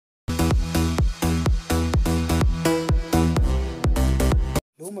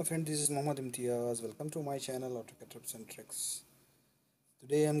Hello my friend, this is Mohammad Imtiaz. Welcome to my channel AutoCad Tips and Tricks.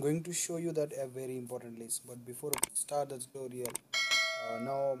 Today I'm going to show you that a very important list. But before I start the tutorial,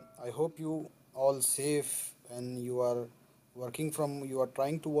 now I hope you all safe and you are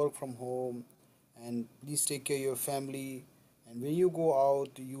trying to work from home, and please take care of your family, and when you go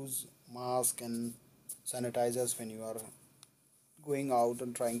out use mask and sanitizers when you are going out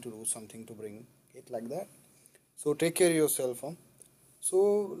and trying to do something to bring it like that. So take care of yourself. Huh?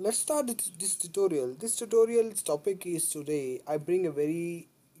 So let's start this tutorial. This tutorial's topic is today I bring a very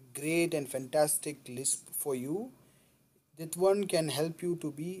great and fantastic Lisp for you. That one can help you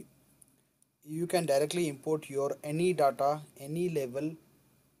to be, you can directly import your any data, any level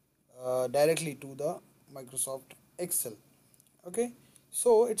directly to the Microsoft Excel. Okay,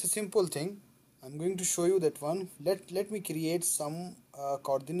 so it's a simple thing. I'm going to show you that one. Let me create some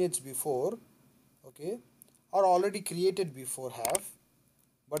coordinates before. Okay, or already created before have,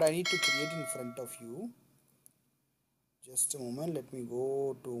 but I need to create in front of you. Just a moment, let me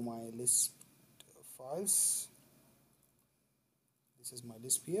go to my list files. This is my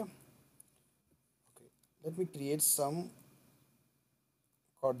list here. Okay, let me create some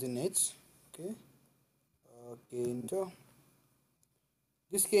coordinates. Okay, enter.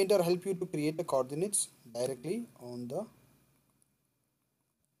 This can enter help you to create the coordinates directly on the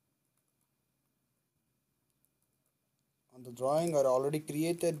drawing are already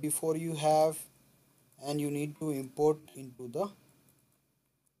created before you have, and you need to import into the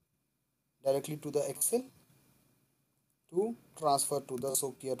directly to the Excel to transfer to the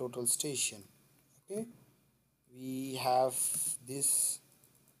Sokia total station. Okay, we have this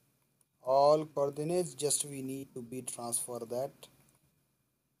all coordinates, just we need to be transfer that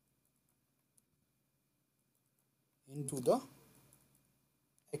into the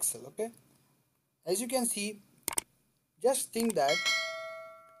Excel. Okay, as you can see, just think that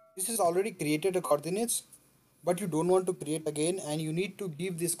this is already created a coordinates, but you don't want to create again, and you need to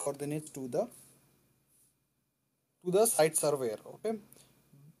give these coordinates to the site surveyor. Okay,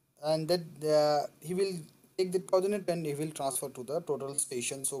 and that he will take the coordinate and he will transfer to the total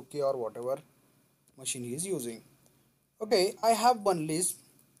stations, okay, or whatever machine he is using. Okay, I have one list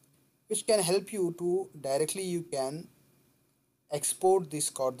which can help you to directly you can export these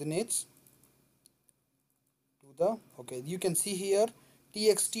coordinates to the, okay, you can see here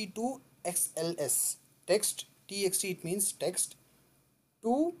txt to xls text. Txt it means text,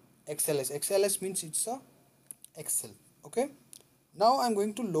 to xls means it's a Excel. Okay, now I'm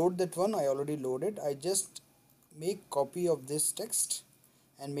going to load that one. I already loaded. I just make copy of this text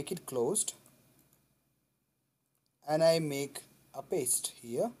and make it closed, and I make a paste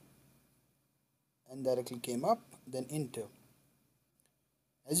here and directly came up, then enter.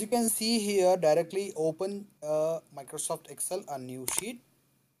 As you can see here, directly open Microsoft Excel, a new sheet,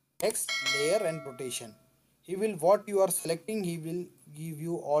 text, layer and rotation. He will, what you are selecting, he will give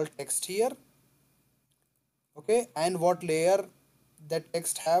you all text here. Okay, and what layer that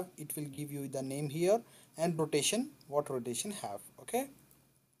text have, it will give you the name here, and rotation, what rotation have. Okay,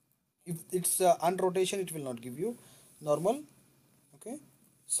 if it's unrotation, it will not give you normal. Okay,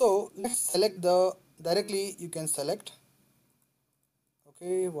 so let's select the, directly you can select,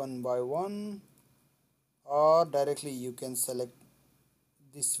 okay, one by one, or directly you can select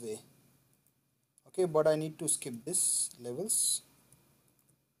this way. Okay, but I need to skip this levels.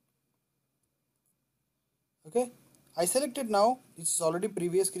 Okay, I selected. Now it's already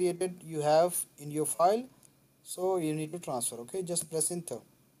previous created, you have in your file, so you need to transfer. Okay, just press enter,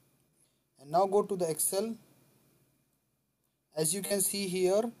 and now go to the Excel. As you can see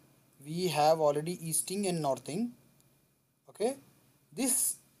here, we have already easting and northing. Okay,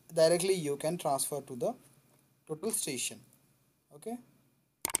 this directly you can transfer to the total station. Okay,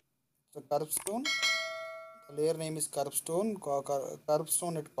 so curbstone, the layer name is curbstone,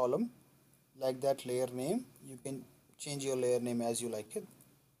 curbstone at column, like that layer name. You can change your layer name as you like it.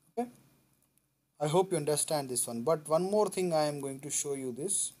 Okay, I hope you understand this one, but one more thing I am going to show you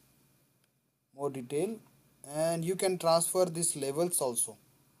this more detail, and you can transfer these levels also.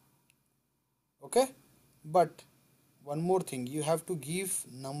 Okay, but one more thing, you have to give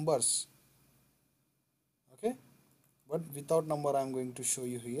numbers. Okay, but without number I am going to show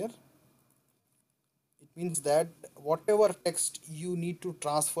you here. It means that whatever text you need to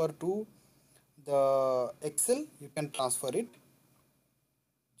transfer to the Excel, you can transfer it.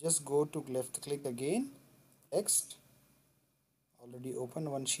 Just go to left click again, text, already open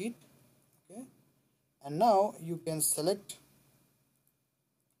one sheet. Okay, and now you can select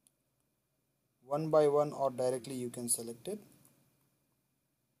one by one, or directly you can select it.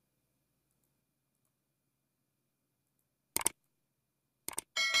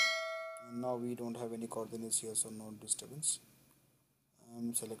 and now we don't have any coordinates here, so no disturbance.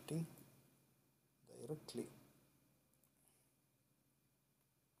 I'm selecting directly.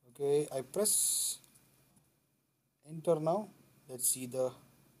 Okay, I press enter now. Let's see the,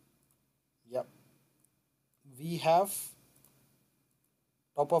 yep, we have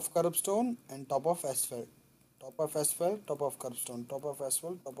top of curbstone and top of asphalt, top of asphalt, top of curbstone, top of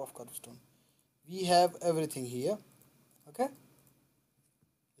asphalt, top of curbstone. We have everything here. Okay,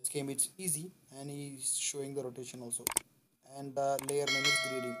 this game it's easy, and he's showing the rotation also. And the layer name is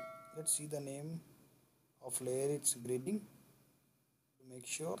grading. Let's see the name of layer. It's grading, to make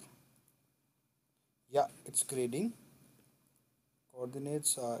sure. Yeah, it's grading.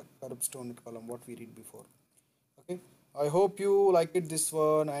 Coordinates curbstone column, what we read before. Okay, I hope you like it this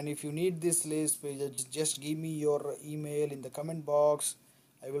one, and if you need this list, just give me your email in the comment box.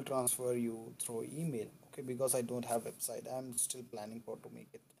 I will transfer you through email. Okay, because I don't have website, I'm still planning for to make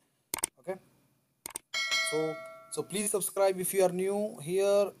it. Okay, so please subscribe if you are new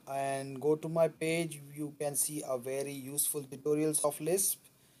here, and go to my page. You can see a very useful tutorials of lisp,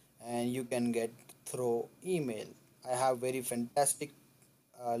 and you can get through email. I have very fantastic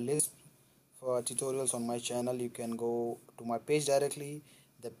lisp for tutorials on my channel. You can go to my page directly.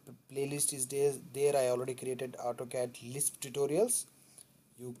 The playlist is there. I already created AutoCAD lisp tutorials.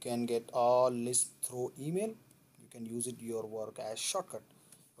 You can get all lisp through email. You can use it your work as shortcut.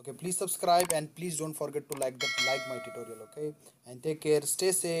 Okay, please subscribe, and please don't forget to like my tutorial. Okay, and take care,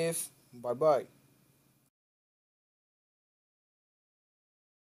 stay safe, bye bye.